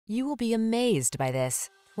You will be amazed by this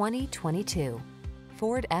 2022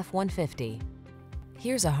 Ford F-150.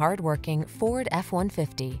 Here's a hard-working Ford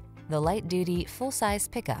F-150, the light-duty, full-size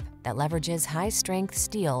pickup that leverages high-strength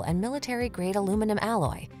steel and military-grade aluminum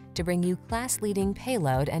alloy to bring you class-leading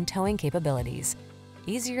payload and towing capabilities.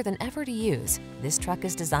 Easier than ever to use, this truck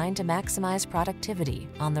is designed to maximize productivity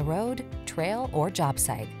on the road, trail, or job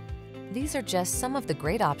site. These are just some of the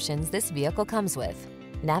great options this vehicle comes with: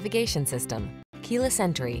 navigation system, keyless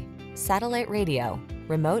entry, satellite radio,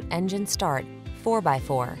 remote engine start,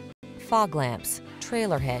 4x4, fog lamps,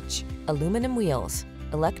 trailer hitch, aluminum wheels,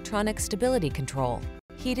 electronic stability control,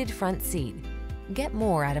 heated front seat. Get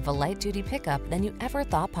more out of a light-duty pickup than you ever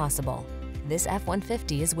thought possible. This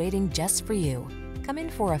F-150 is waiting just for you. Come in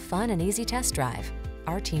for a fun and easy test drive.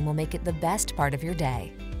 Our team will make it the best part of your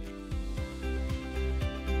day.